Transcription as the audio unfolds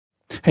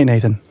Hey,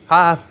 Nathan.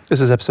 Hi. This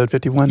is episode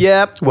 51.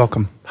 Yep.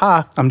 Welcome.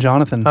 Hi. I'm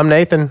Jonathan. I'm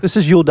Nathan. This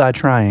is You'll Die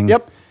Trying.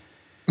 Yep.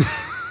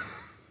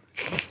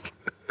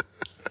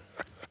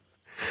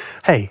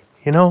 Hey,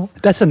 you know,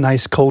 That's a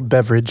nice cold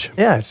beverage.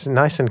 yeah, it's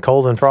nice and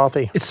cold and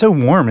frothy. It's so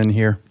warm in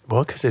here.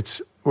 Well,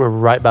 because we're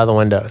right by the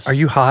windows. Are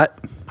you hot?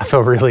 I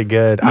feel really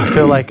good. I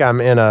feel like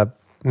I'm in a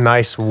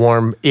nice,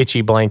 warm,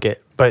 itchy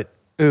blanket, but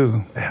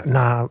Ooh,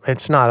 nah,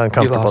 it's not you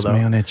uncomfortable lost though.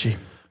 me on itchy.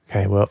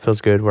 Okay, well, it feels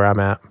good where I'm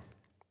at.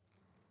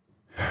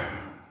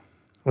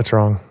 What's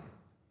wrong?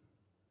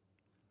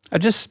 I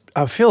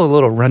feel a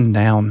little run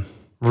down.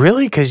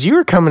 Really? Because you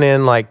were coming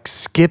in like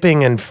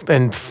skipping and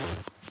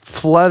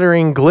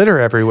fluttering glitter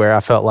everywhere. I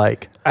felt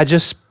like.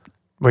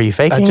 Were you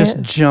faking I just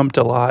it? jumped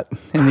a lot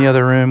in the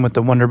other room with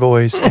the Wonder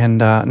Boys, and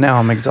now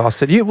I'm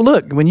exhausted.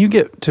 Look, when you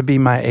get to be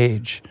my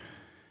age,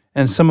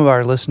 and some of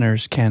our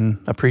listeners can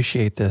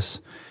appreciate this,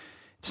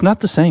 it's not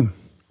the same.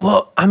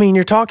 Well, I mean,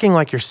 you're talking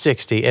like you're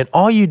 60, and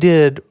all you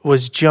did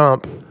was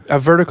jump. A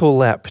vertical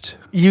leapt.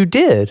 You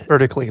did.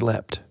 Vertically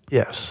leapt.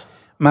 Yes.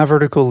 My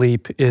vertical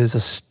leap is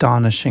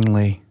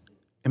astonishingly,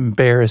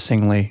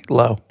 embarrassingly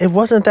low. It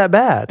wasn't that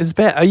bad. It's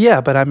bad. Yeah,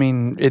 but I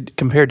mean,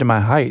 compared to my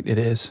height, it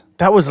is.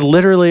 That was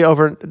literally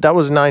that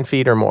was 9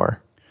 feet or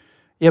more.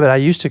 Yeah, but I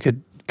used to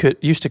could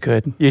Used to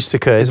could.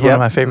 is one of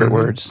my favorite Mhm.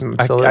 words.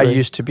 Absolutely. I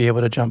used to be able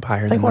to jump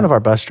higher I think than one that. of our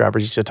bus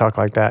drivers used to talk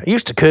like that.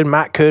 Used to could,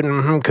 might could,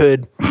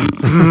 could.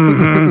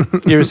 You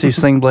ever see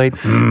Sling Blade?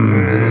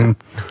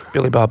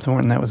 Billy Bob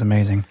Thornton, that was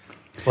amazing.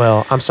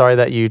 Well, I'm sorry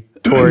that you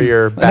tore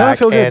your back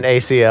feel good. and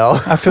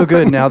ACL. I feel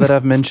good now that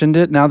I've mentioned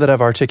it. Now that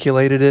I've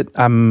articulated it,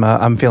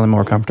 I'm feeling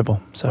more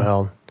comfortable. So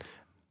Well,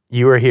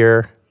 you were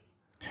here.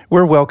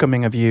 we're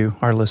welcoming of you,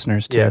 our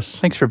listeners. Too. Yes.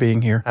 Thanks for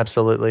being here.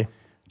 Absolutely.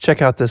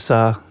 Check out this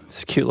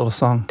cute little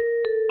song.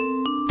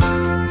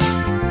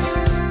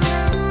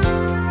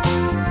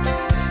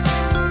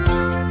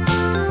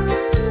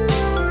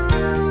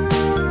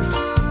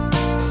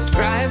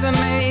 Try as I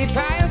may,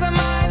 try as I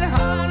might,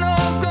 all I know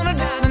is gonna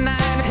die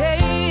tonight.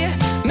 Hey,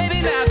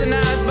 maybe not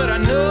tonight, but I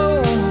know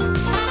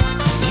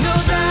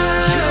you'll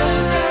die,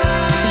 you'll die,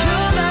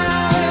 you'll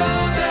die,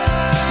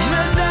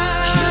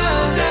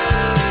 you'll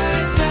die,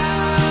 you'll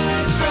die,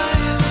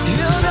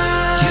 you'll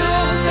die,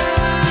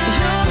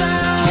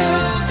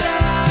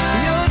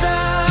 you'll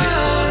die,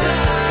 you'll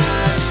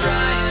die,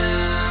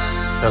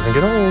 trying. Doesn't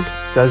get old.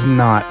 Does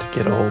not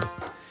get old.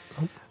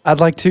 I'd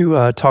like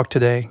to talk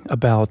today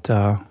about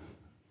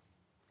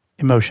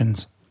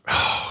emotions.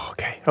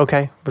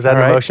 Okay. Was that All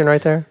an right. emotion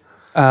right there?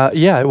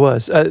 Yeah, it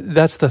was.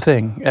 That's the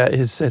thing.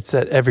 It's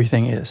that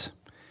everything is,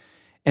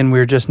 and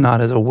we're just not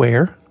as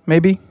aware,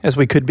 maybe, as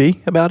we could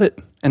be about it,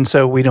 and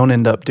so we don't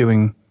end up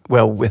doing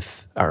well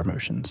with our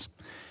emotions.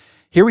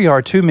 Here we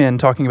are, two men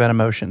talking about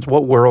emotions.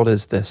 What world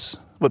is this?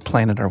 What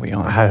planet are we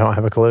on? I don't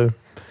have a clue.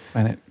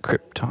 Planet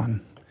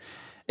Krypton.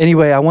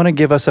 Anyway, I want to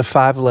give us a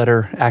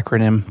 5-letter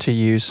acronym to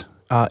use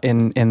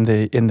in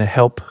the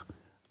help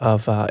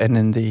of and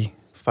in the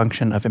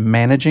function of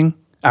managing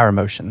our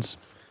emotions.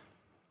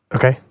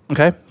 Okay.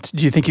 Okay.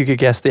 Do you think you could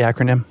guess the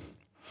acronym?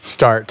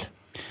 Start.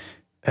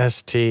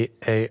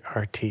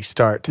 START.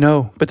 Start.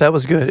 No, but that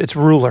was good. It's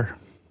ruler.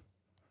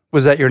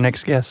 Was that your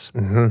next guess?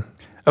 Mm-hmm.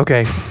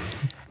 Okay.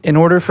 In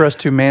order for us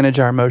to manage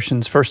our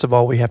emotions, first of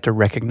all, we have to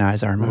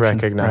recognize our emotions.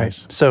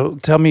 Recognize. Right? So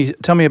tell me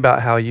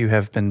about how you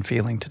have been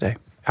feeling today.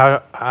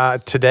 How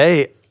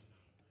today?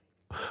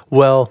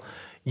 Well,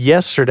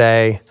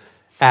 yesterday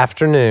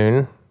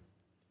afternoon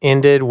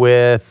ended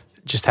with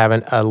just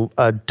having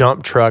a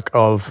dump truck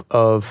of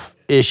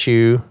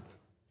issue.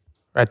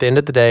 At the end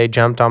of the day,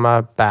 jumped on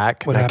my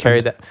back. What and I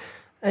carried that.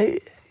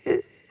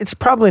 It's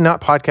probably not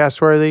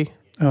podcast worthy,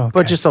 Oh, okay.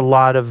 but just a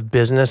lot of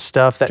business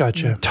stuff that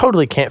Gotcha. you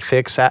totally can't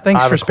fix at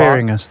Thanks 5 for o'clock.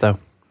 sparing us, though.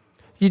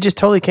 You just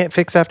totally can't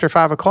fix after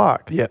 5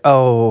 o'clock. Yeah.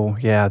 Oh,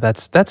 yeah.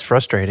 That's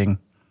frustrating.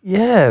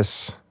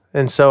 Yes.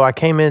 And so I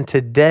came in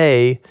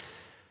today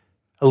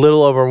a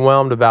little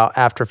overwhelmed about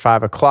after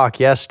 5 o'clock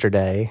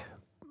yesterday.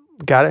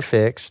 Got it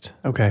fixed.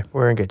 Okay.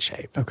 We're in good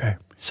shape. Okay.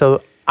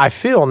 So I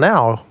feel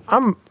now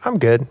I'm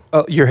good.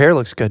 Oh, your hair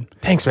looks good.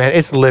 Thanks, man.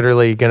 It's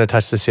literally going to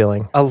touch the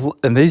ceiling.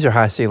 And these are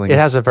high ceilings. It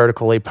has a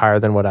vertical leap higher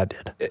than what I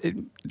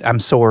did. I'm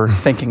sore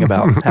thinking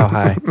about how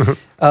high.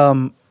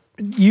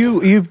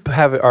 You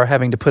are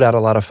having to put out a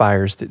lot of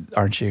fires,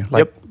 aren't you?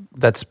 Like, Yep.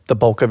 That's the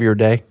bulk of your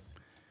day.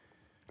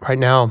 Right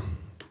now,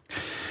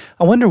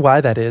 I wonder why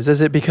that is. Is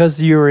it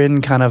because you're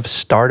in kind of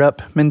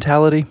startup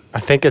mentality? I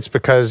think it's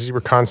because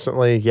we're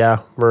constantly,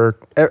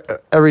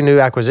 every new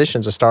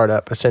acquisition's a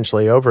startup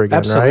essentially over again,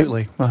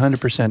 Absolutely, right?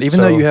 100%.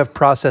 Even though you have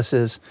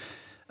processes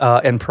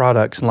and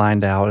products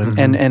lined out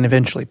and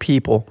eventually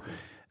people,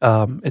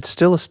 it's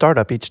still a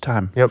startup each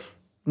time. Yep.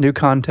 New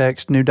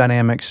context, new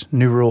dynamics,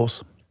 new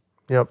rules.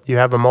 Yep. You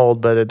have a mold,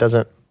 but it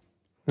doesn't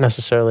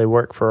necessarily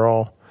work for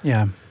all.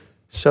 Yeah.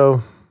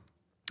 So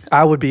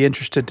I would be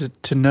interested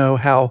to know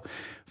how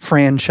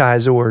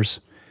franchisors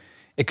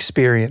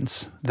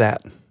experience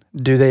that.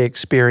 Do they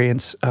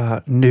experience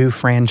new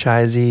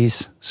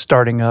franchisees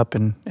starting up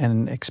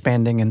and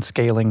expanding and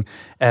scaling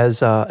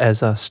as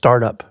a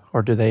startup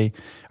or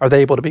are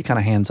they able to be kind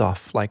of hands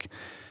off? Like,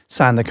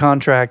 sign the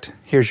contract.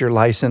 Here's your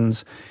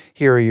license.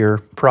 Here are your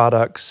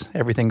products.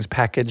 Everything's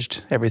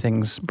packaged.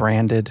 Everything's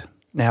branded.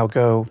 Now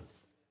go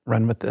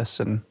run with this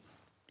and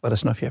let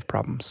us know if you have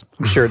problems.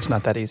 I'm sure it's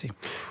not that easy.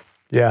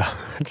 Yeah,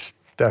 it's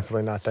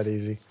definitely not that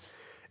easy.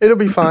 It'll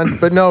be fun,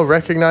 but no,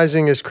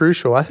 recognizing is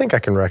crucial. I think I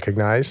can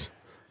recognize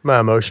my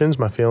emotions,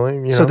 my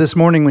feeling. So this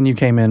morning when you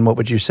came in, what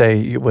would you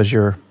say was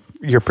your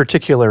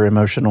particular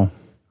emotional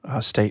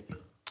state?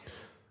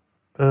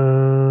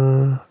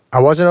 I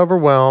wasn't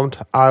overwhelmed.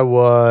 I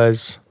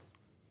was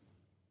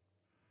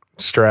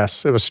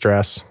stressed. It was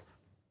stress.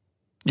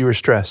 You were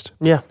stressed.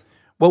 Yeah.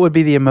 What would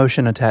be the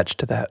emotion attached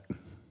to that?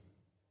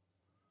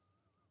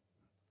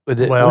 Would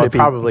it be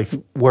probably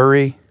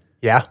worry,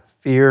 yeah.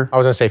 fear? I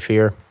was gonna say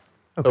fear,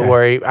 but Okay.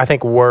 worry. I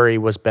think worry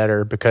was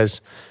better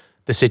because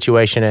the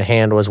situation at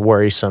hand was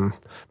worrisome,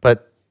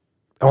 but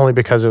only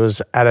because it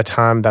was at a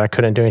time that I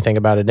couldn't do anything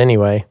about it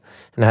anyway,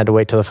 and I had to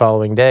wait till the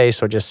following day,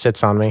 so it just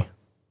sits on me,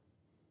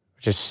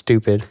 which is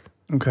stupid.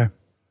 Okay.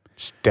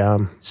 It's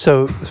dumb.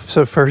 So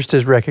first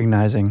is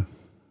recognizing,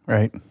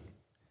 right?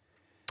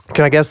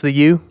 Can I guess the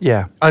you?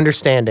 Yeah.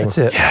 Understanding. That's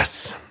it.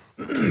 Yes.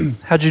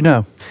 How'd you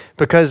know?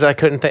 Because I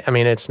couldn't think. I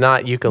mean, it's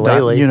not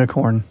ukulele. Not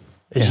unicorn.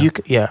 It's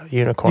yeah.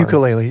 unicorn.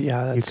 Ukulele.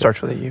 Yeah, it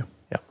starts with a U.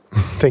 Yeah.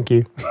 Thank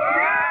you.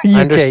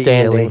 Ukulele.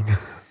 Understanding.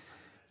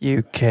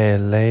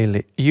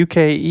 Ukulele.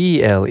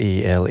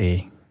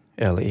 Ukelele.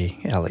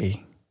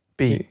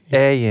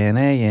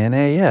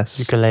 Banas.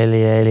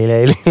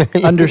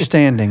 Ukulele.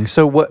 Understanding.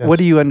 So what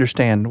do you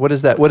understand? What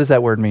does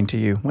that word mean to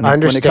you when it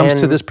comes to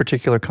Understand- this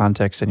particular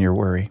context and your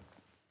worry?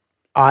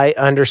 I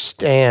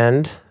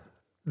understand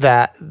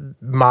that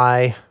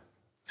my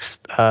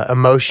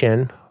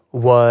emotion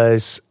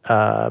was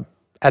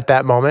at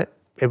that moment,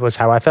 it was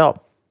how I felt.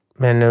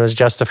 And it was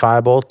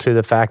justifiable to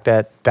the fact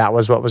that that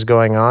was what was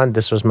going on.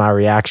 This was my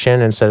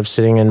reaction. Instead of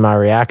sitting in my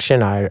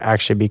reaction, I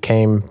actually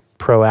became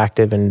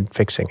proactive in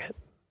fixing it.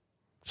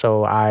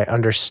 So I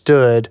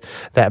understood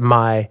that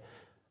my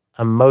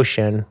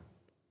emotion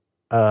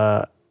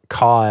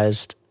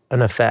caused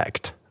an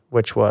effect,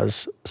 which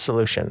was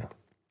solution.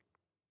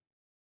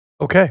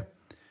 Okay.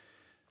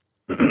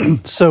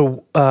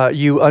 So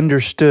you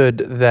understood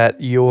that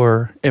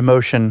your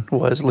emotion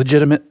was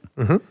legitimate.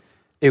 Mm-hmm.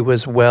 It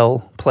was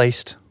well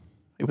placed.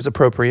 It was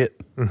appropriate.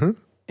 Mm-hmm.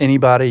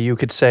 Anybody you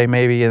could say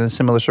maybe in a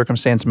similar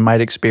circumstance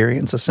might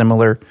experience a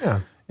similar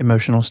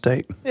emotional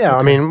state. Yeah,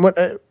 I mean,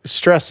 what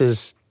stress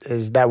is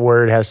that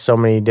word has so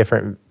many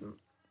different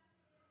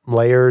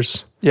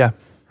layers. Yeah.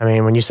 I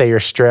mean, when you say you're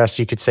stressed,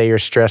 you could say you're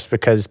stressed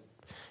because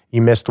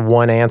you missed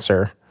one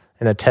answer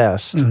in a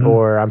test,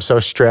 or I'm so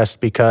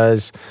stressed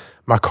because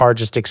my car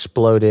just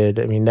exploded.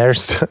 I mean,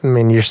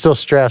 you're still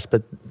stressed,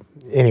 but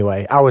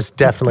anyway, I was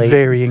definitely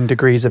Varying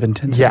degrees of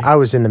intensity. Yeah, I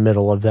was in the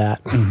middle of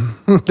that.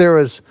 There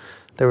was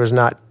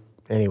not.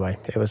 Anyway,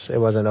 it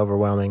wasn't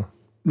overwhelming.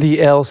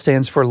 The L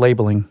stands for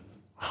labeling,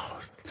 I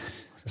was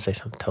gonna say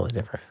something totally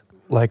different.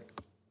 like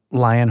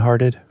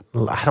lion-hearted.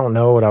 I don't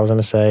know what I was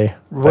gonna say.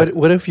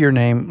 What if your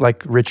name,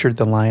 like Richard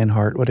the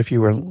Lionheart? What if you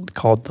were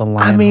called the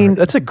Lionheart? mean-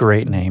 that's a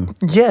great name.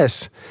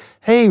 Yes.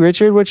 Hey,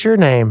 Richard, what's your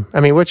name?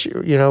 I mean, where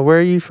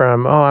are you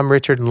from? Oh, I'm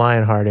Richard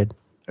Lionhearted.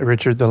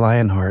 Richard the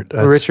Lionheart.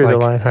 That's Richard the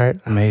like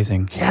Lionheart.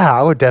 Amazing. Yeah,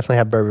 I would definitely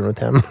have bourbon with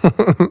him.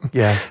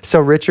 Yeah. So,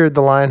 Richard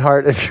the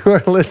Lionheart, if you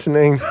are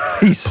listening,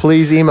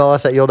 please email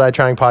us at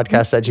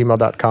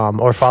you'lldietryingpodcast@gmail.com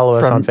or follow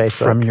us on Facebook.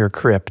 From your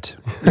crypt,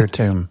 your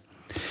tomb.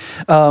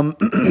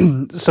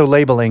 So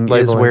labeling is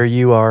Labeling. where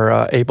you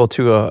are able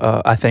to,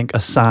 I think,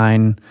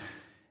 assign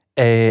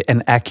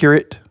an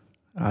accurate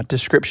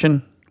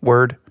description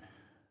word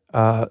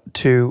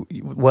to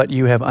what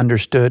you have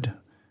understood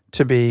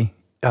to be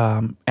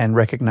and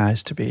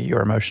recognized to be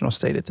your emotional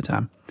state at the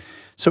time.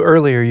 So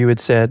earlier you had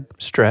said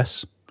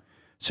stress.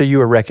 So you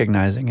were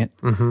recognizing it.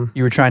 Mm-hmm.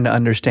 You were trying to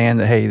understand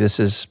that, hey, this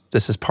is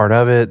part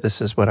of it.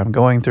 This is what I'm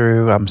going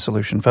through. I'm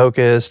solution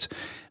focused.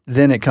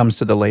 Then it comes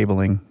to the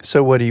labeling.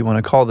 So what do you want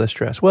to call this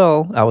stress?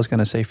 Well, I was going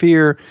to say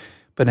fear,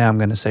 but now I'm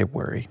going to say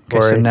worry. Okay,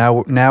 Worry.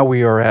 so now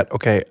we are at,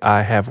 okay,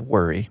 I have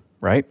worry,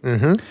 right?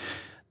 Mm-hmm.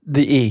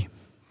 The E,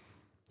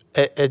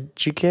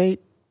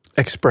 Educate,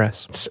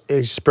 express.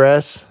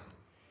 express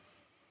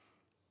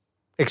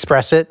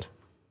it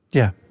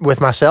Yeah.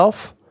 with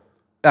myself.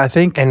 I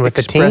think And with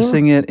the team?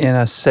 expressing it in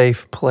a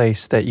safe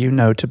place that you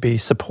know to be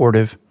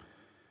supportive,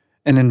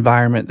 an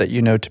environment that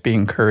you know to be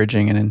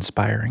encouraging and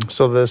inspiring.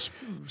 So this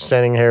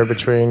standing here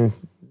between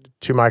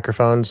two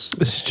microphones,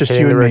 This is just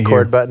hitting you the and me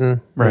record here.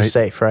 button Right. is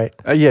safe, right?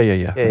 Yeah.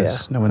 Yeah.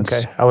 Yes, no one's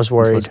Okay. I was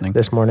worried listening.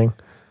 this morning.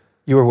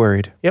 You were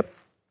worried. Yep.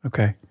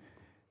 Okay.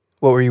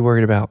 What were you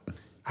worried about?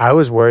 I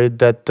was worried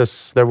that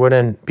there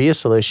wouldn't be a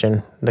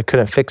solution. They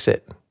couldn't fix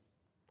it.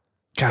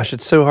 Gosh,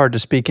 it's so hard to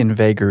speak in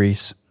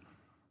vagaries.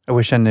 I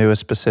wish I knew a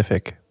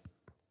specific.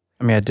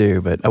 I mean, I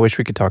do, but I wish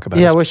we could talk about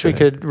it. Yeah, I wish we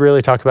could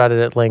really talk about it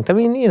at length. I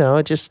mean,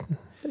 there's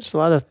a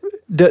lot of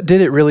Did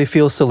it really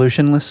feel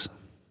solutionless?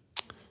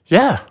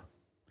 yeah.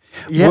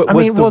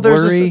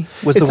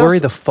 Was the worry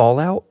the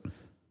fallout?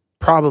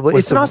 Probably.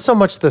 What's It's the- not so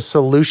much the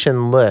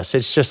solution list.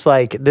 It's just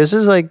like, this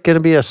is like going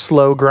to be a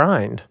slow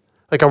grind,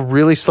 like a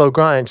really slow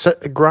grind,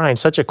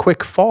 such a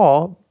quick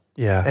fall,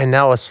 Yeah. and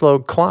now a slow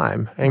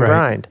climb and Right.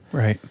 grind.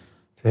 Right.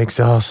 It's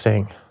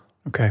exhausting.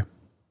 Okay.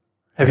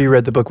 Have you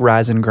read the book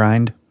Rise and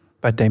Grind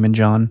by Damon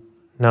John,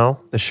 No,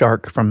 the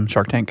shark from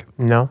Shark Tank,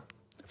 no.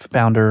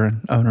 founder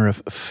and owner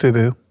of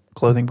FUBU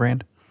clothing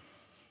brand?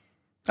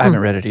 I haven't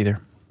read it either,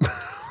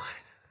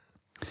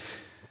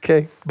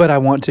 Okay. but I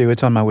want to.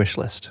 It's on my wish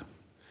list.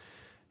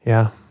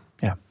 Yeah.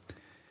 Yeah.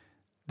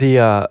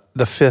 The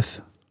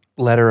fifth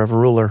letter of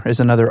ruler is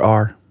another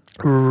R.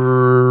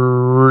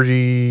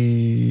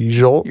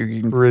 Result.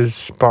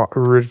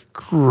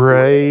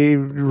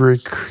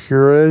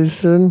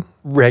 Recursion.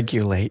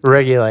 Regulate.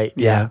 Regulate.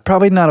 Yeah.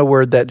 Probably not a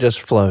word that just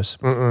flows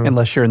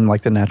unless you're in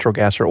like the natural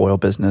gas or oil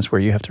business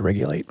where you have to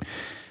regulate,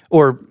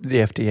 or the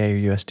FDA or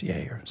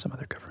USDA or some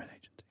other government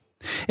agency.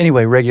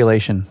 Anyway,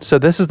 regulation. So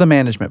this is the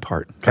management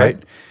part, Okay.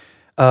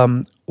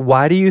 right?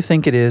 Why do you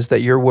think it is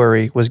that your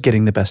worry was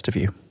getting the best of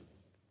you?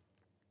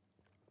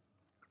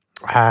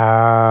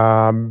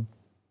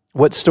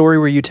 What story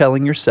were you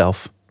telling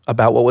yourself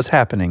about what was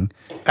happening?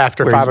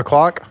 After Where 5 you-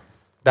 o'clock,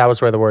 that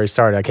was where the worry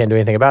started. I can't do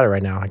anything about it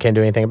right now. I can't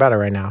do anything about it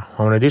right now.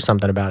 I want to do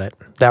something about it.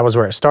 That was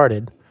where it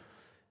started.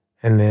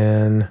 And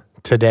then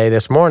today,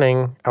 this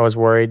morning, I was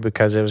worried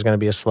because it was going to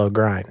be a slow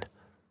grind.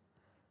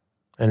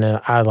 And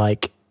then I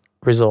like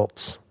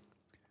results.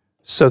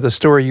 So the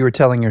story you were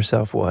telling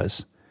yourself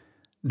was,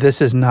 this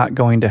is not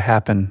going to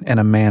happen in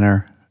a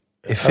manner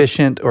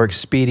efficient or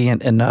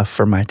expedient enough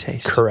for my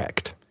taste.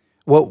 Correct.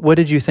 What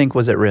did you think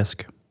was at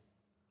risk?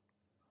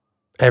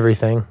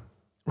 Everything.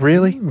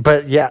 Really?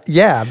 But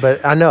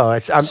but I know.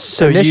 I'm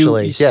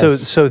initially,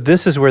 yes. So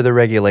this is where the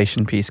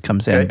regulation piece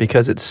comes in, Okay.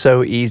 because it's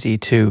so easy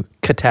to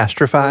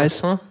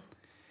catastrophize,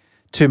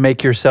 to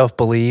make yourself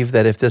believe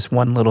that if this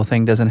one little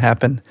thing doesn't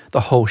happen,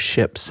 the whole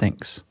ship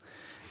sinks.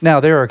 Now,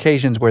 there are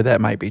occasions where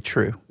that might be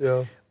true,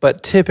 Yeah.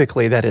 but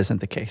typically that isn't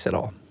the case at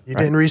all. You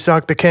didn't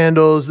restock the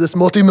candles. This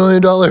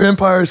multi-million-dollar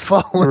empire is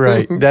falling.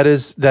 Right. That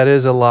is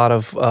a lot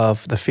of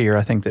the fear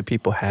I think that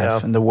people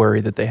have, Yeah. and the worry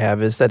that they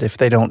have is that if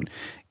they don't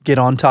get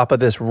on top of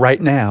this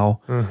right now,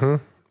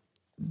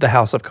 the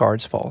house of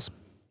cards falls.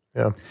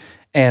 Yeah.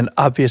 And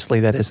obviously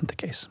that isn't the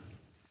case,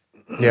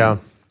 Yeah.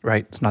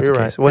 right? It's not You're the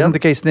right. case. It wasn't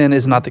Yep. the case then,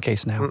 is not the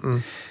case now.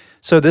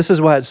 So this is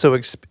why it's so,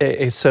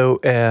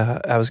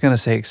 I was going to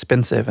say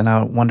expensive, and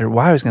I wondered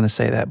why I was going to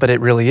say that, but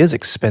it really is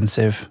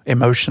expensive,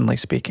 emotionally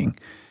speaking,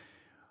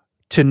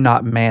 to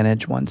not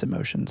manage one's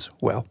emotions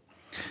well,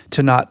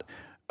 to not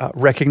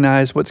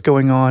recognize what's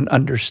going on,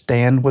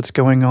 understand what's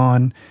going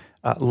on,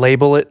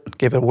 label it,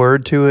 give a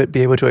word to it,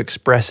 be able to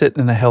express it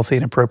in a healthy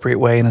and appropriate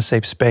way in a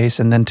safe space,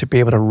 and then to be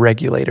able to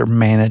regulate or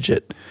manage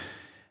it.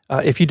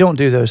 If you don't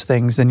do those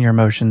things, then your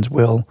emotions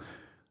will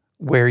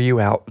wear you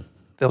out.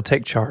 They'll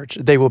take charge.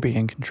 They will be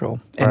in control,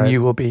 and Right.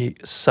 you will be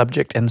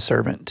subject and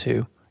servant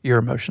to your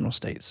emotional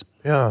states,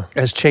 Yeah.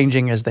 as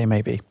changing as they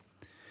may be.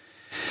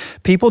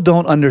 People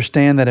don't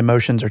understand that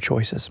emotions are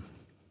choices.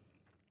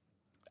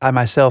 I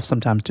myself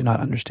sometimes do not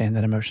understand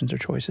that emotions are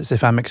choices.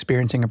 If I'm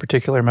experiencing a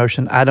particular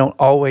emotion, I don't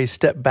always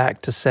step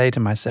back to say to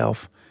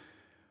myself,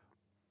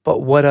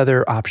 but what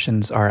other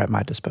options are at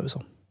my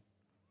disposal?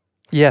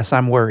 Yes,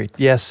 I'm worried.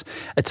 Yes,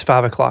 it's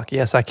 5 o'clock.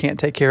 Yes, I can't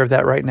take care of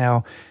that right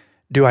now.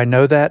 Do I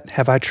know that?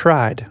 Have I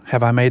tried?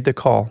 Have I made the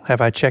call?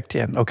 Have I checked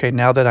in? Okay,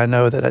 now that I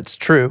know that it's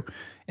true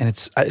and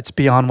it's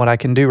beyond what I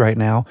can do right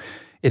now,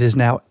 it is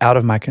now out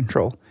of my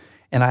control.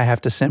 And I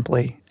have to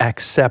simply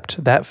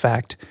accept that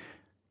fact,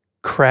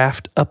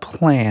 craft a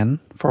plan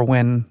for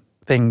when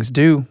things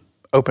do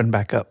open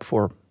back up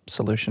for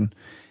solution,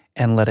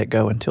 and let it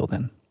go until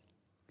then.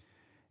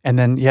 And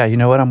then, yeah, you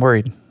know what? I'm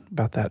worried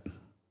about that.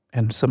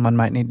 And someone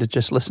might need to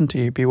just listen to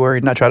you, be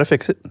worried, not try to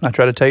fix it, not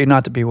try to tell you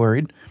not to be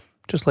worried,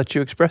 just let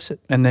you express it.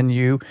 And then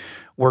you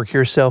work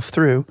yourself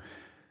through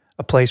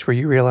a place where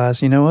you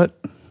realize, you know what?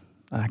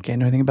 I can't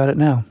do anything about it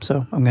now.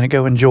 So I'm going to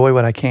go enjoy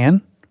what I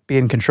can, be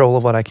in control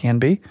of what I can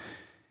be.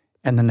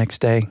 And the next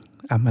day,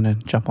 I'm going to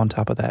jump on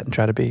top of that and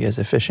try to be as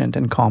efficient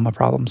and calm a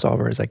problem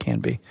solver as I can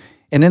be.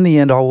 And in the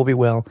end, all will be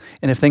well.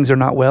 And if things are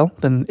not well,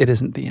 then it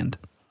isn't the end.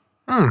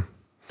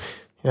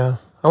 Yeah.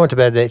 I went to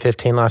bed at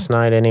 8:15 last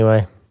night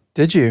anyway.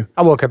 Did you?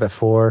 I woke up at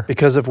 4.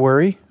 Because of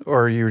worry,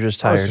 or you were just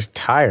I tired? was just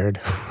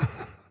tired.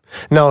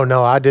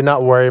 No, I did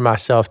not worry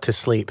myself to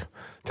sleep,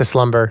 to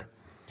slumber.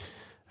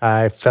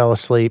 I fell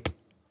asleep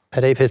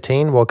at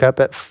 8:15, woke up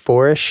at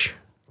 4-ish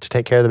to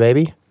take care of the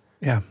baby.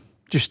 Yeah.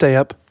 Did you stay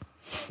up?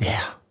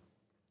 Yeah.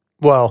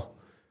 Well,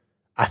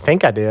 I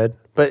think I did,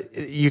 but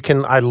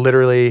I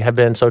literally have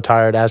been so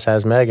tired, as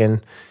has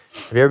Megan.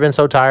 Have you ever been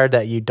so tired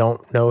that you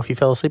don't know if you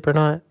fell asleep or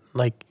not?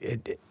 Like,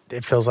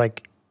 it feels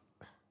like,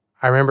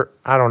 I remember,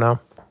 I don't know.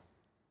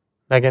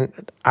 Megan,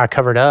 I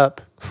covered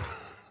up.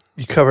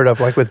 You covered up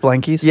like with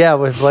blankies? Yeah,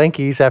 with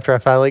blankies after I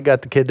finally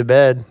got the kid to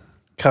bed.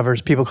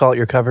 Covers. People call it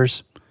your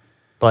covers.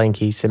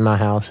 Blankies in my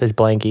house. It's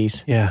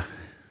blankies. Yeah.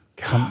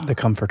 The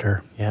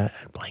comforter. Yeah,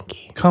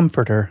 blankie.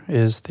 Comforter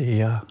is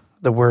the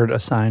word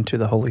assigned to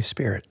the Holy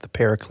Spirit, the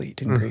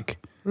Paraclete in Greek.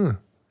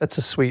 That's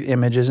a sweet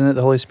image, isn't it?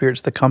 The Holy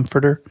Spirit's the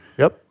comforter.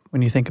 Yep.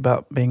 When you think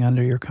about being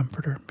under your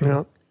comforter.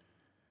 Yep.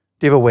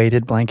 Do you have a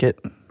weighted blanket?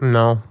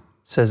 No.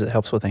 Says it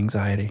helps with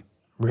anxiety.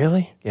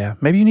 Really? Yeah.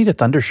 Maybe you need a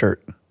thunder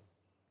shirt.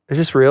 Is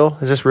this real?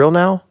 Is this real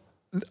now?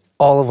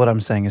 All of what I'm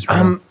saying is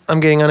real. I'm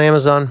getting on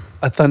Amazon,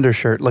 A thunder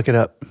shirt. Look it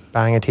up.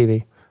 buying a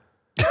TV.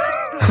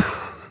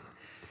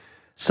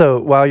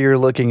 So while you're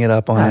looking it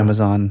up on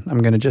Amazon, I'm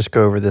going to just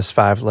go over this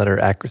five-letter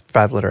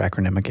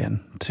acronym again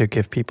to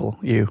give people,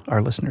 you,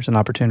 our listeners, an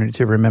opportunity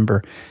to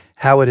remember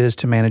how it is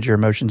to manage your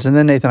emotions. And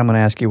then, Nathan, I'm going to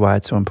ask you why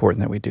it's so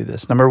important that we do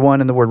this. Number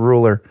one in the word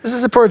ruler, This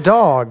is for a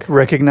dog.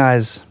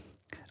 recognize,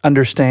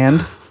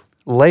 understand,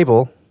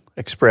 label,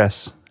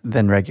 express,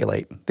 then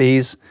regulate.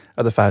 These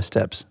are the 5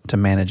 steps to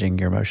managing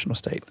your emotional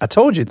state. I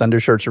told you thunder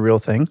shirt's a real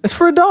thing. It's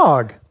for a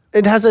dog.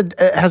 It has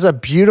a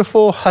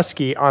beautiful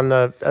husky on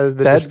the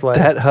display.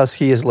 That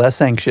husky is less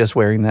anxious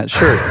wearing that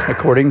shirt,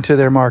 according to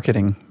their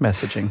marketing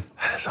messaging.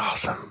 That is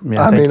awesome.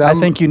 Yeah, I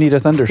think you need a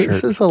thunder shirt.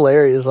 This is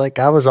hilarious. Like,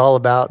 I was all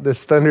about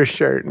this thunder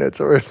shirt, and it's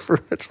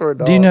for a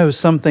dog. Do you know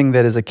something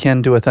that is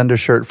akin to a thunder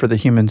shirt for the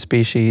human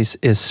species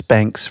is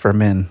Spanx for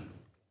men?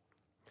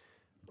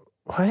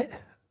 What?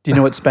 Do you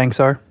know what Spanx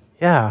are?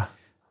 Yeah.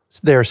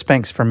 They're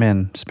Spanx for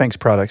men, Spanx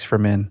products for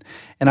men.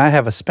 And I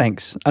have a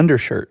Spanx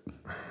undershirt.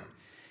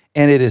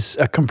 And it is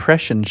a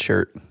compression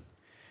shirt,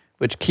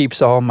 which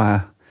keeps all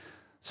my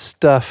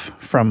stuff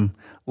from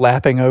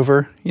lapping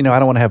over. You know, I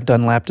don't want to have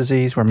Dunlap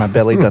disease where my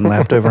belly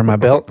Dunlapped over my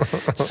belt.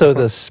 So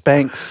the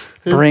Spanx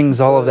brings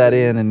all of that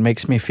in and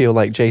makes me feel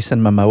like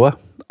Jason Momoa,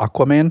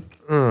 Aquaman.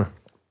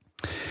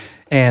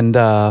 And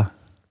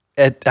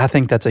I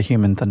think that's a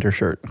human thunder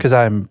shirt because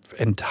I'm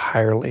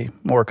entirely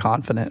more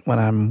confident when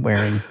I'm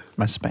wearing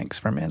my Spanx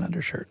for men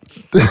undershirt.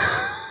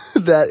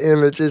 That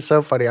image is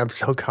so funny. I'm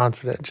so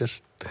confident.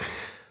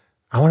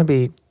 I want to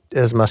be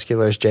as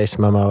muscular as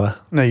Jason Momoa.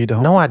 No, you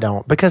don't. No, I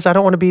don't. Because I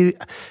don't want to be...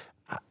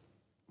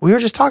 We were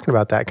just talking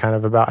about that kind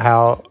of, about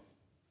how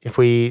if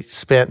we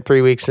spent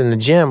 3 weeks in the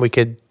gym, we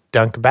could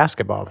dunk a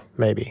basketball,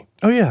 maybe.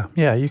 Oh, yeah.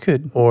 Yeah, you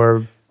could.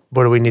 Or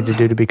what do we need to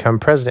do to become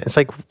president? It's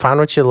like, find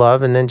what you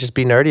love and then just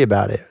be nerdy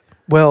about it.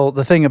 Well,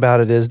 the thing about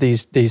it is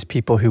these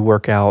people who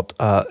work out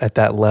at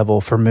that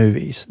level for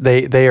movies,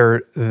 they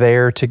are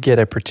there to get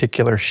a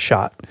particular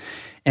shot.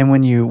 And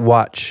when you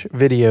watch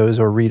videos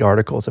or read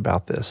articles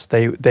about this,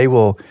 they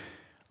will,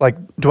 like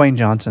Dwayne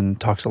Johnson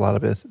talks a lot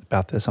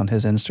about this on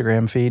his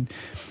Instagram feed,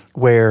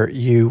 where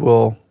you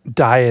will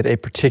diet a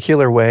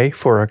particular way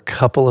for a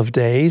couple of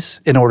days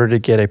in order to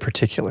get a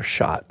particular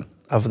shot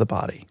of the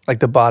body.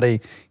 Like the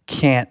body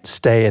can't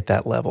stay at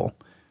that level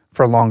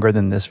for longer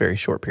than this very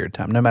short period of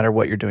time. No matter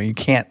what you're doing, you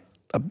can't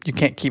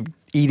keep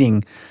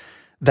eating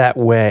that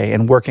way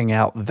and working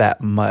out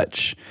that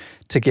much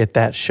to get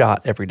that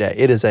shot every day.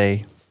 It is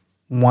a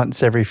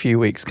once every few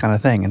weeks kind of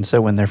thing. And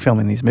so when they're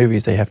filming these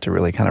movies, they have to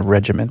really kind of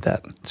regiment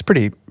that. It's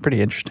pretty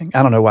interesting.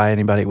 I don't know why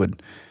anybody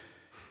would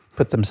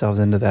put themselves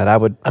into that. I'm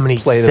going to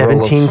eat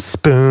 17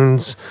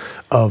 spoons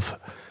of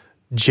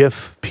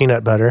Jif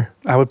peanut butter.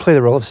 I would play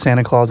the role of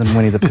Santa Claus and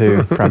Winnie the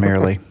Pooh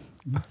primarily.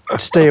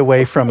 Stay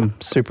away from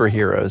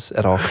superheroes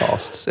at all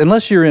costs,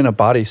 unless you're in a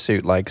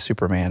bodysuit like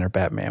Superman or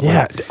Batman.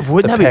 Yeah,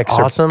 wouldn't that be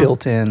awesome?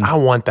 Built in. I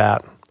want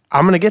that.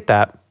 I'm gonna get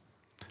that.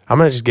 I'm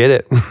gonna just get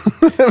it.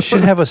 You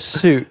should have a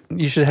suit.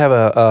 You should have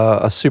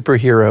a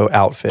superhero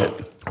outfit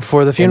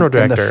for the funeral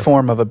director in the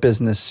form of a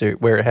business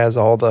suit, where it has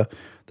all the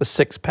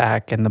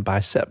 6-pack and the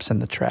biceps and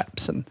the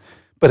traps,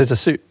 but it's a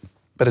suit,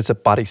 but it's a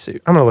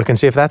bodysuit. I'm gonna look and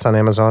see if that's on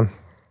Amazon.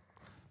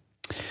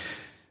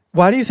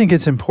 Why do you think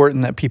it's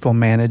important that people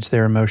manage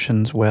their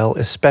emotions well,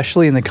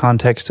 especially in the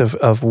context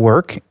of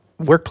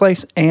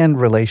workplace and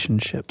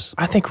relationships?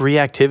 I think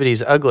reactivity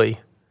is ugly.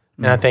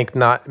 And I think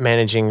not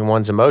managing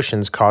one's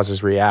emotions causes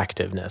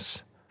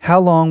reactiveness. How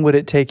long would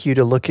it take you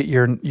to look at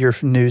your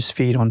news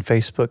feed on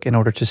Facebook in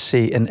order to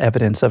see an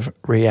evidence of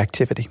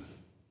reactivity?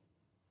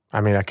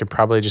 I mean, I could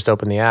probably just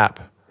open the app.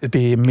 It'd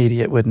be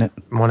immediate, wouldn't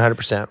it?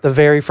 100%. The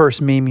very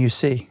first meme you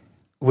see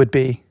would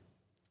be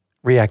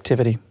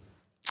reactivity.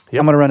 Yep.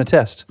 I'm going to run a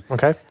test.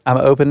 Okay. I'm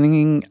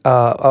opening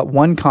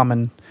one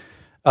common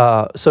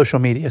social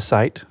media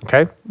site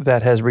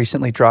that has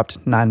recently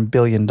dropped $9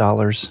 billion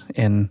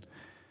in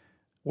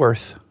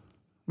worth,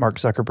 Mark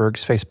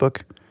Zuckerberg's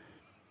Facebook.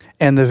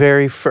 And the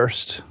very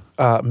first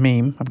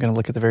meme, I'm going to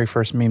look at the very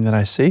first meme that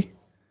I see.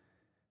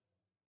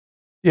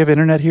 You have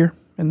internet here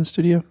in the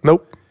studio?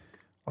 Nope.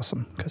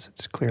 Awesome, because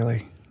it's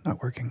clearly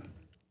not working.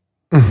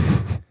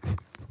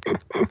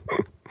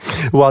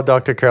 While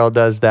Dr. Carroll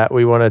does that,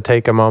 we want to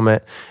take a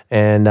moment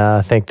and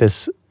thank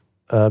this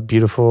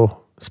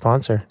beautiful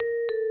sponsor.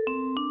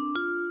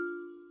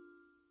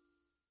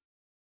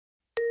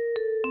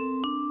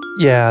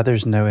 Yeah,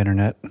 there's no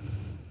internet.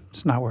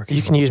 It's not working.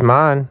 You can use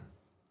mine.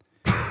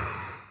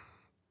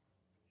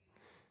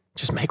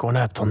 Just make one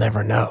up. They'll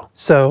never know.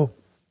 So,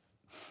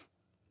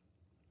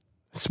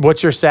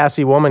 what's your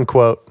sassy woman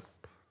quote?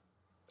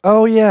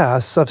 oh yeah,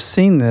 I've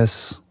seen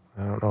this.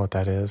 I don't know what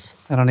that is.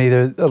 I don't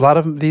either. A lot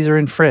of these are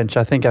in French.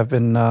 I think I've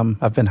been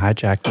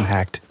hijacked and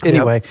hacked.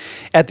 Anyway,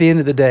 At the end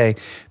of the day,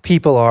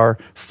 people are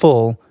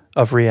full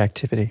of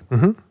reactivity.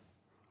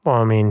 Well,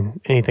 I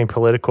mean, anything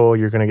political,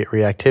 you're going to get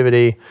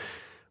reactivity.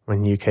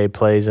 When UK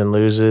plays and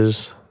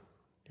loses,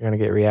 you're going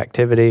to get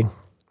reactivity.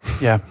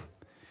 Yeah.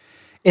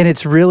 And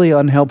it's really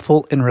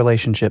unhelpful in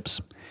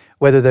relationships,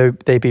 whether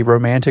they be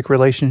romantic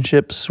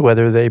relationships,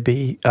 whether they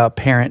be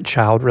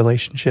parent-child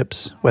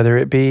relationships, whether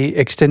it be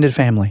extended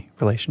family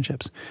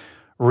relationships.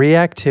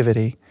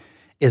 Reactivity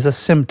is a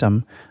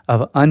symptom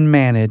of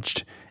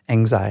unmanaged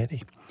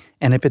anxiety.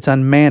 And if it's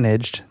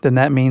unmanaged, then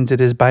that means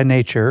it is by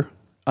nature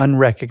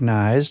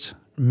unrecognized,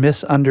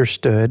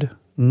 misunderstood,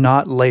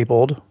 not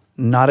labeled,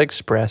 not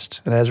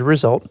expressed, and as a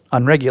result,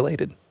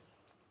 unregulated.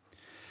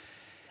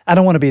 I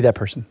don't want to be that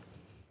person.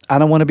 I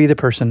don't want to be the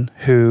person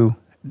who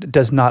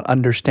does not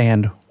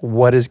understand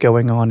what is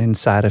going on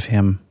inside of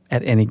him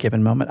at any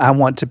given moment. I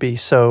want to be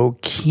so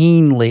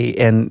keenly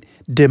and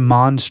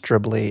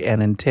demonstrably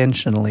and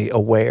intentionally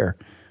aware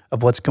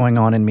of what's going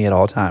on in me at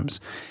all times,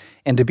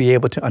 and to be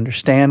able to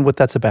understand what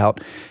that's about,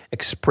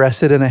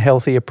 express it in a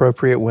healthy,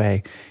 appropriate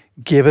way,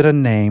 give it a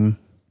name,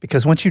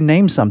 because once you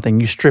name something,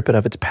 you strip it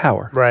of its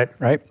power. Right?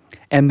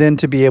 And then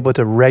to be able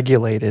to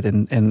regulate it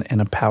in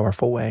a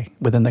powerful way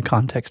within the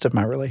context of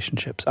my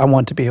relationships. I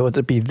want to be able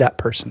to be that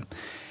person.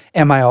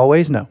 Am I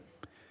always? No.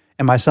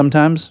 Am I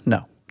sometimes?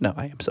 No. No,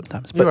 I am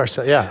sometimes. You are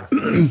so, yeah.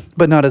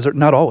 But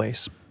not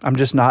always. I'm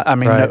just not. I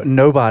mean, Right.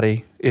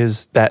 nobody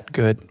is that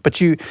good.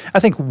 But I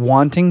think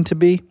wanting to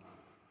be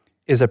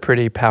is a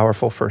pretty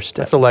powerful first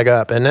step. That's a leg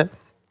up, isn't it?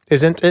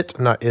 Isn't it?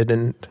 Not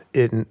isn't.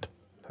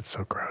 That's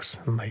so gross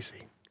and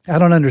lazy. I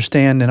don't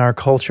understand in our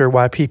culture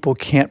why people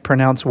can't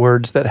pronounce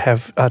words that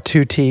have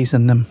two T's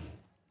in them.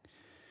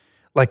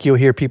 Like you'll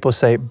hear people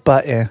say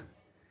button,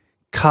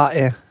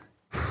 cotton.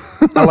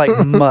 I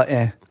like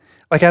mutton.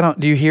 Like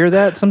do you hear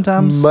that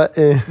sometimes?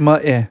 Mutton.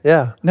 Mutton.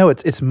 Yeah. No,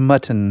 it's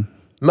mutton.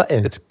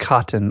 Mutton. It's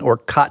cotton or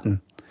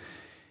cotton.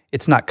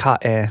 It's not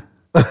cotton.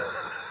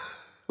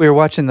 We were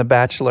watching The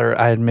Bachelor,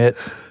 I admit,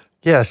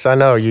 Yes, I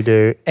know you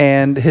do.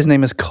 and his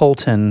name is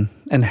Colton,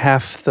 and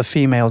half the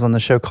females on the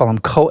show call him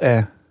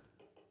Colton.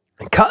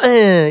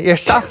 Cotton, you're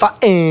so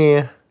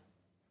funny.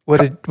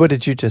 What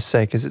did you just say?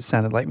 Because it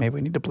sounded like maybe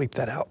we need to bleep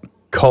that out.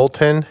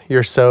 Colton,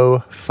 you're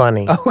so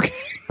funny. Okay.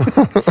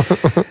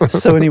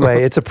 So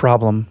anyway, it's a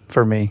problem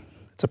for me.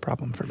 It's a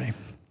problem for me.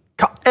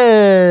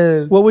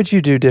 Cotton. What would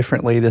you do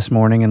differently this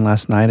morning and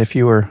last night if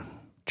you were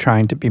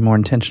trying to be more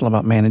intentional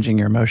about managing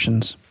your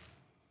emotions?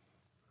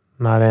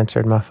 Not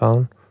answered my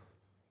phone.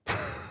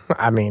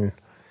 I mean,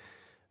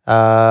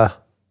 I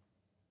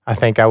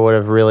think I would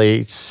have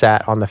really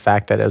sat on the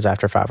fact that it was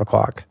after 5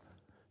 o'clock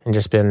and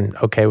just been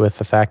okay with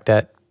the fact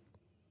that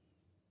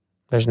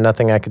there's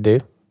nothing I could do.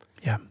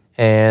 Yeah.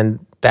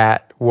 And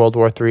that World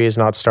War III is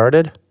not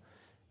started,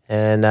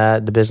 and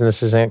that the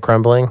business isn't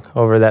crumbling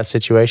over that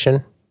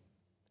situation,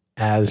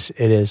 as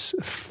it is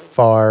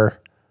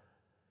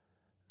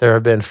there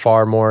have been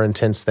far more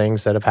intense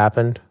things that have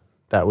happened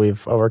that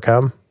we've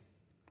overcome.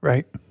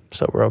 Right.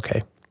 So we're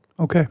okay.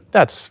 Okay.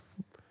 That's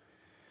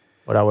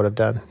what I would have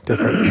done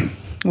different.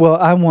 Well,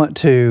 I want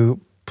to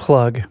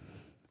plug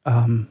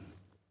the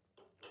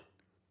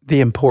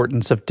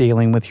importance of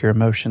dealing with your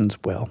emotions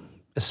well,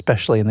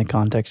 especially in the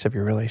context of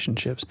your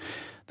relationships.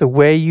 The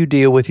way you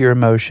deal with your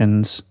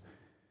emotions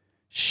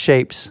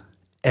shapes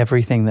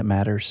everything that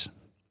matters,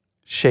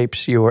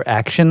 shapes your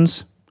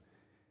actions,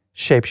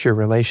 shapes your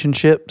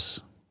relationships,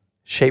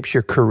 shapes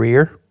your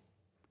career,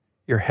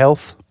 your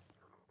health,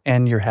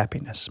 and your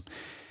happiness.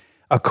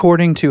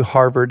 According to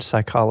Harvard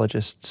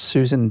psychologist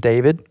Susan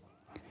David,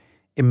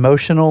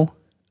 emotional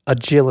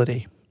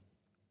agility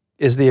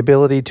is the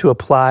ability to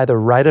apply the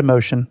right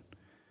emotion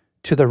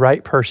to the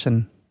right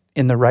person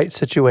in the right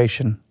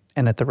situation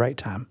and at the right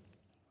time.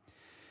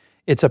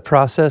 It's a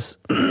process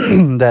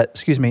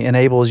that,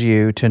 enables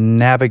you to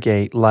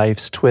navigate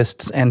life's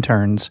twists and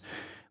turns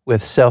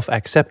with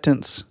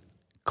self-acceptance,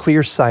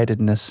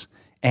 clear-sightedness,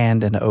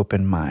 and an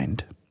open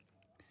mind.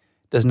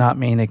 Does not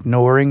mean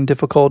ignoring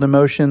difficult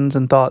emotions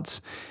and thoughts.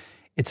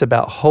 It's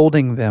about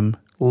holding them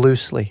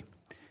loosely,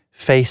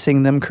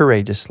 facing them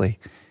courageously,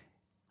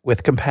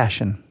 with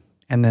compassion,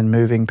 and then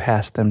moving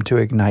past them to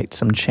ignite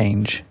some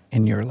change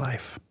in your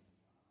life.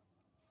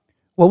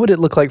 What would it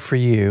look like for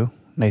you,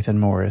 Nathan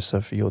Morris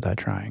of You'll Die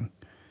Trying,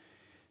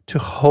 to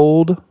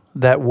hold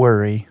that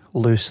worry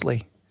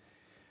loosely,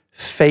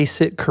 face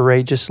it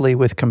courageously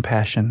with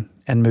compassion,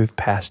 and move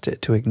past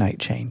it to ignite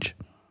change?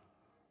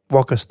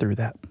 Walk us through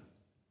that.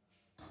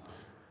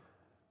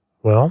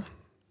 Well,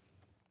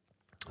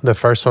 the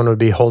first one would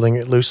be holding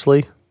it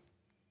loosely.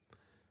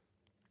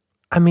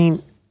 I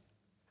mean,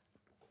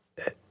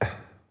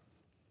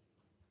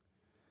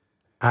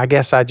 I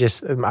guess I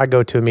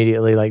go to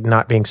immediately like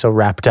not being so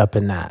wrapped up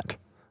in that.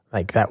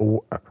 Like that,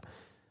 I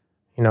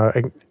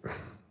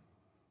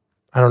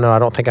don't know. I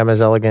don't think I'm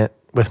as elegant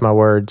with my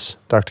words,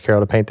 Dr.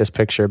 Carroll, to paint this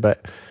picture.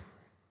 But,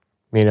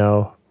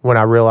 when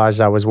I realized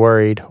I was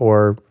worried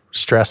or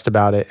stressed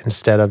about it,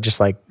 instead of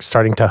just like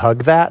starting to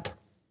hug that,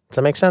 Does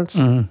that make sense?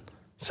 Mm-hmm.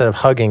 Instead of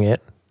hugging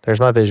it, there's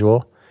my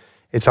visual.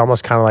 It's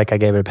almost kind of like I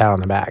gave it a pat on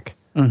the back.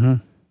 Mm-hmm.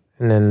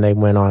 And then they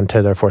went on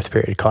to their fourth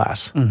period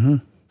class. Mm-hmm.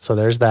 So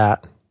there's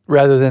that.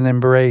 Rather than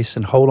embrace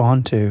and hold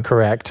on to,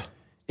 Correct.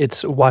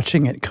 it's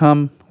watching it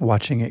come,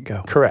 watching it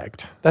go.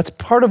 Correct. That's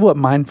part of what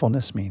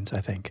mindfulness means, I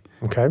think.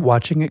 Okay.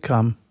 Watching it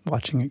come,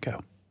 watching it go,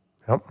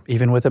 Yep.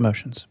 even with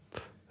emotions.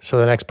 So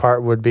the next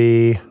part would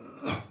be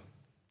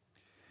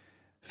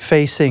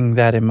Facing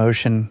that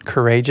emotion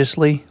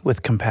courageously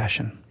with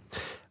compassion.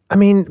 I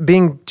mean,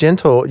 being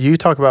gentle. You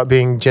talk about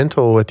being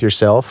gentle with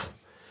yourself.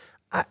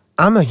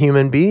 I'm a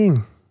human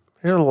being.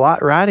 There's a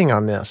lot riding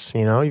on this.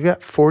 You know, you've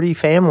got 40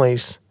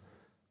 families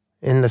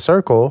in the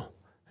circle.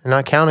 You're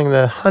not counting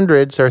the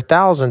hundreds or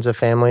thousands of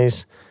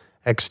families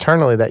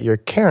externally that you're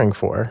caring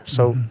for.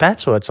 So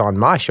that's what's on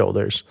my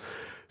shoulders.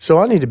 So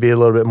I need to be a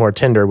little bit more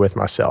tender with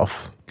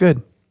myself,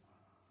 Good.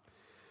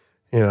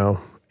 you know,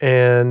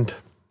 and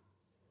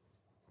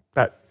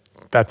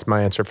that's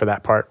my answer for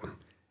that part.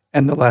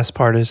 And the last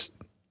part is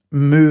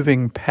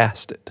moving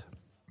past it.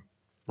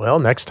 Well,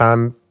 next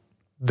time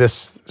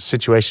this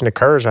situation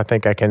occurs, I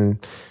think I can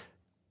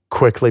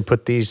quickly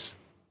put these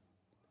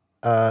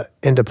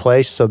into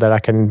place so that I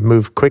can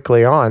move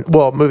quickly on.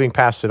 Well, moving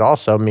past it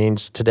also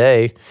means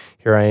today,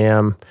 here I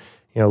am,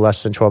 you know,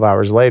 less than 12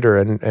 hours later,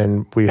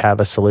 and we have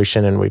a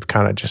solution, and we've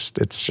kind of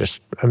it's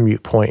just a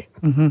moot point.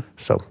 Mm-hmm.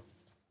 So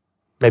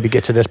maybe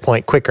get to this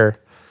point quicker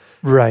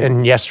Right.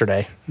 than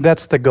yesterday.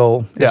 That's the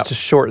goal, is Yeah. to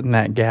shorten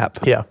that gap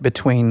Yeah.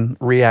 between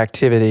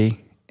reactivity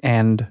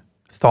and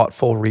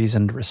thoughtful,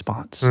 reasoned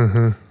response.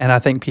 Mm-hmm. And I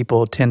think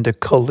people tend to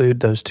collude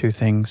those two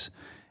things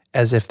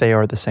as if they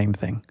are the same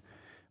thing.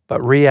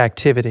 But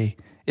reactivity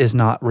is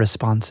not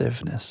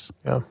responsiveness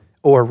Yeah.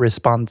 or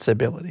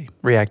responsibility.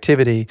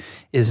 Reactivity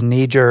is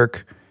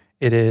knee-jerk.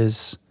 It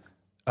is,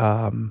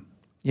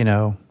 you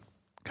know,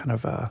 kind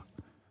of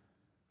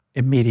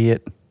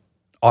immediate,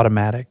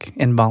 automatic,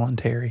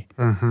 involuntary.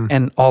 Mm-hmm.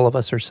 And all of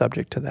us are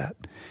subject to that.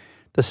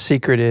 The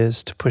secret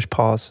is to push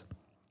pause,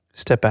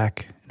 step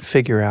back, and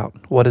figure out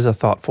what is a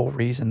thoughtful,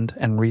 reasoned,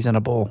 and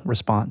reasonable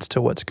response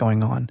to what's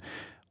going on.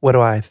 What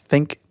do I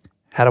think?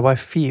 How do I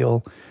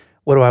feel?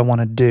 What do I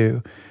want to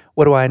do?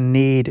 What do I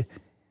need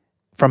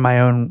from my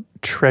own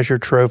treasure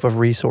trove of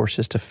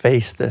resources to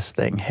face this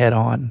thing head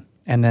on?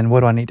 And then what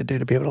do I need to do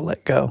to be able to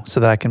let go so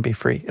that I can be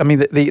free? I mean,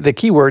 the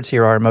key words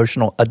here are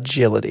emotional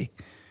agility.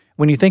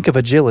 When you think of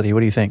agility,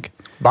 what do you think?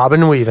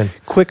 Bobbing and weaving.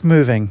 Quick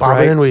moving, Bobbing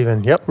right? and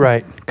weaving. Yep.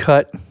 Right.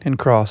 Cut and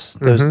cross.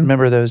 Those.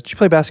 Remember those? Did you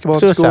play basketball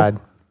at Suicide.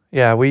 school?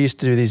 Yeah, we used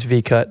to do these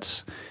V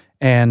cuts,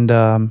 and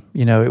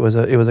you know, it was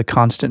a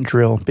constant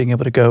drill, being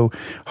able to go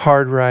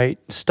hard right,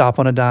 stop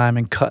on a dime,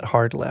 and cut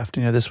hard left.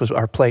 You know, this was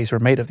our plays were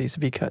made of these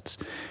V cuts.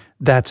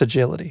 That's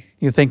agility.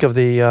 You think of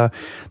the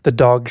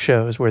dog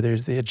shows where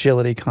there's the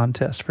agility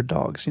contest for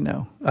dogs. You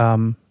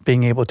know,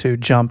 being able to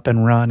jump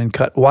and run and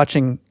cut.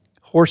 Watching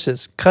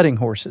horses, cutting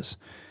horses,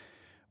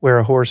 where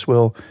a horse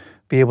will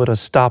be able to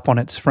stop on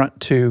its front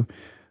two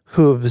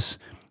hooves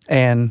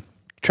and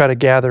try to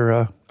gather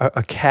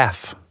a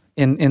calf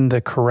in the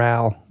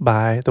corral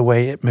by the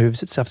way it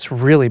moves itself. It's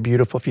really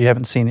beautiful. If you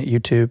haven't seen it,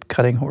 YouTube,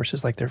 cutting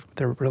horses, like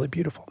they're really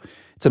beautiful.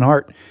 It's an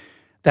art.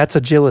 That's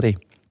agility.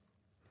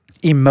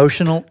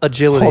 Emotional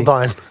agility Hold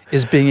on.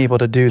 is being able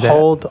to do that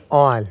Hold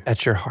on.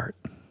 at your heart.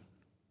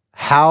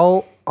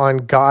 How on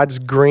God's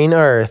green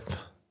earth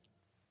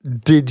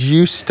did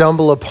you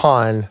stumble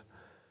upon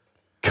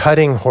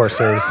cutting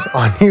horses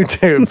on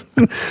YouTube?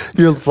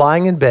 You're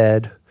lying in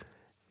bed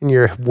in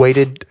your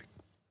weighted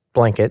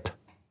blanket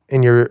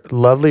in your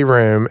lovely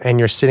room, and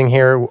you're sitting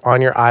here on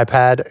your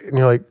iPad, and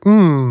you're like,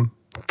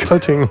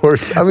 cutting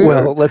horse. I mean,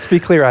 Well, let's be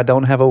clear. I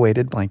don't have a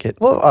weighted blanket.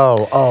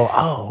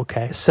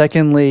 okay.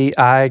 Secondly,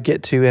 I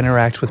get to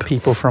interact with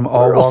people from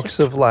all walks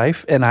of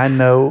life, and I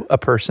know a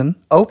person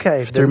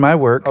Okay. through my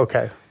work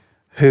Okay.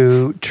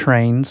 who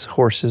trains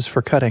horses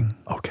for cutting.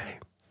 Okay.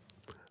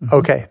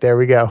 Okay. There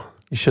we go.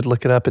 You should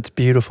look it up. It's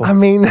beautiful. I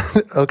mean,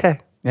 okay.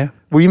 Yeah.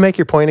 Will you make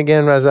your point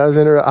again as I was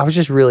I was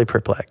just really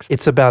perplexed.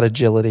 It's about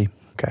agility,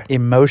 Okay.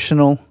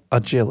 emotional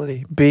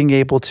agility, being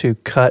able to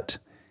cut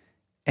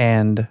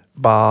and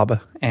bob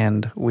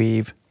and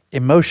weave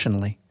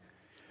emotionally.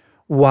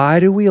 Why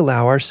do we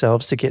allow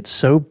ourselves to get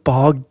so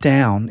bogged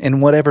down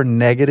in whatever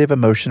negative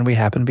emotion we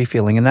happen to be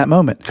feeling in that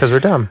moment? Because we're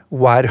dumb.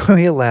 Why do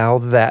we allow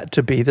that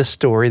to be the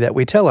story that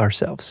we tell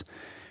ourselves?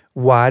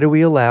 Why do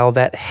we allow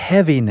that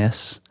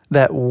heaviness,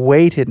 that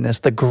weightedness,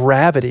 the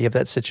gravity of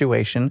that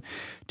situation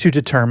to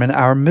determine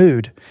our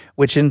mood,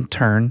 which in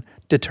turn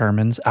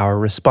determines our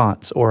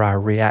response or our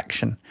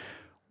reaction?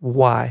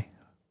 Why?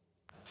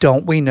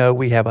 Don't we know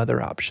we have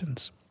other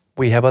options?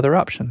 We have other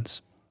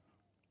options.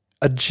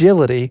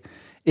 Agility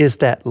is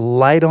that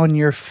light on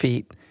your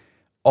feet,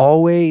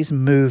 always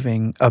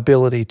moving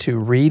ability to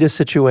read a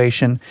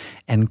situation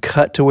and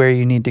cut to where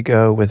you need to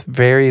go with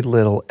very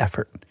little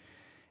effort.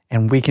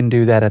 And we can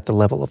do that at the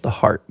level of the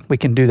heart. We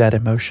can do that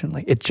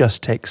emotionally. It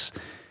just takes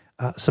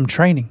some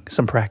training,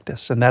 some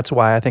practice. And that's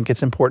why I think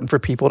it's important for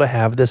people to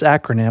have this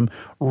acronym,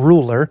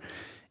 RULER,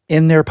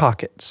 in their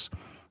pockets.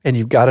 And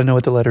you've got to know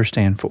what the letters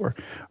stand for.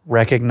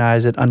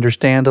 Recognize it,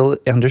 understand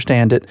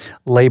it,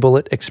 label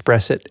it,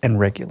 express it, and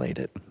regulate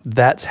it.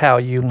 That's how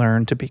you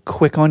learn to be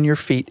quick on your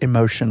feet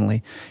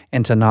emotionally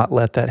and to not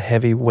let that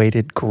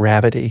heavy-weighted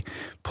gravity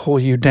pull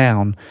you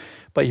down.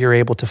 But you're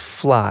able to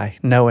fly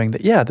knowing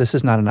that, yeah, this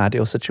is not an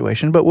ideal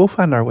situation, but we'll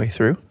find our way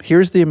through.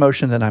 Here's the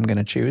emotion that I'm going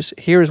to choose.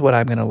 Here's what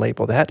I'm going to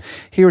label that.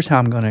 Here's how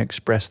I'm going to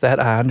express that.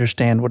 I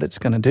understand what it's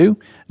going to do.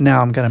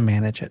 Now I'm going to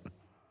manage it.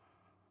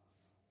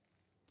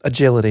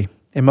 Agility.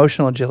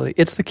 Emotional agility.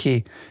 It's the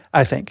key,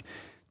 I think,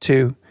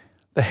 to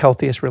the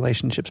healthiest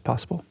relationships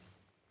possible.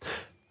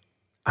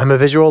 I'm a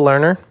visual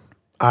learner.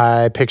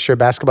 I picture a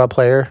basketball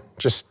player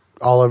just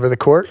all over the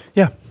court.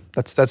 Yeah,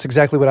 that's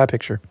exactly what I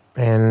picture.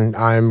 And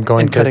I'm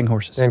going And cutting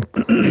horses. And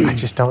I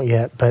just don't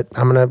yet, but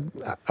I'm going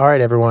to. All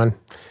right, everyone,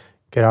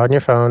 get on your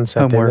phones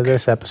at the end of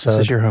this episode. This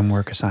is your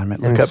homework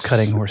assignment. Look up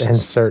cutting horses. And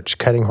search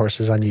cutting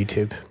horses on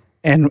YouTube.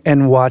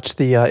 And watch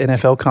the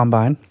NFL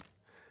Combine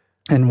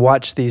and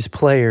watch these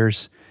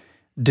players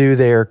do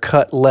their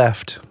cut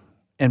left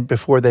and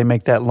before they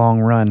make that long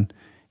run,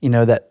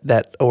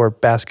 that or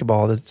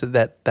basketball,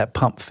 that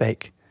pump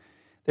fake.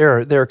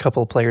 There are a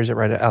couple of players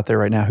out there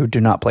right now who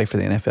do not play for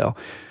the NFL,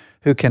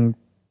 who can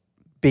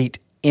beat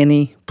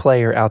any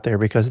player out there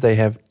because they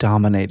have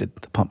dominated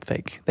the pump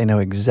fake. They know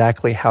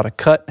exactly how to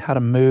cut, how to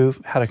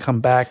move, how to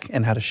come back,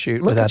 and how to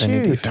shoot without any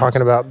defense.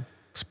 Talking about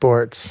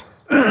sports.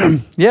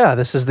 Yeah,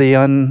 this is the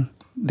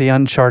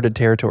uncharted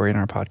territory in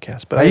our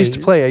podcast. But I used to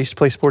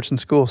play sports in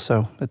school,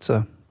 so it's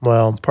part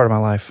of my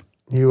life.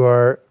 You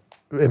are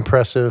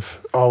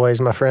impressive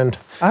always, my friend.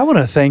 I want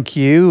to thank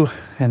you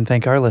and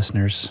thank our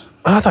listeners.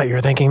 I thought you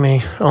were thanking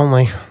me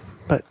only,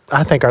 but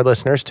I thank our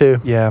listeners too.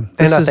 Yeah.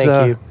 And I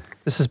thank you.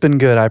 This has been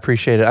good. I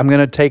appreciate it. I'm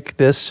going to take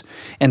this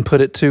and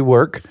put it to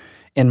work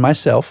in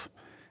myself.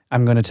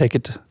 I'm going to take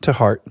it to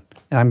heart,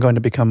 and I'm going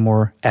to become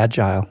more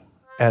agile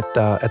at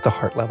the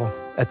heart level,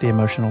 at the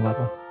emotional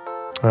level.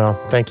 Well,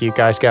 thank you,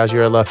 guys, gals.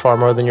 You are loved far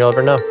more than you'll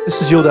ever know.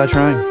 This is You'll Die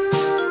Trying.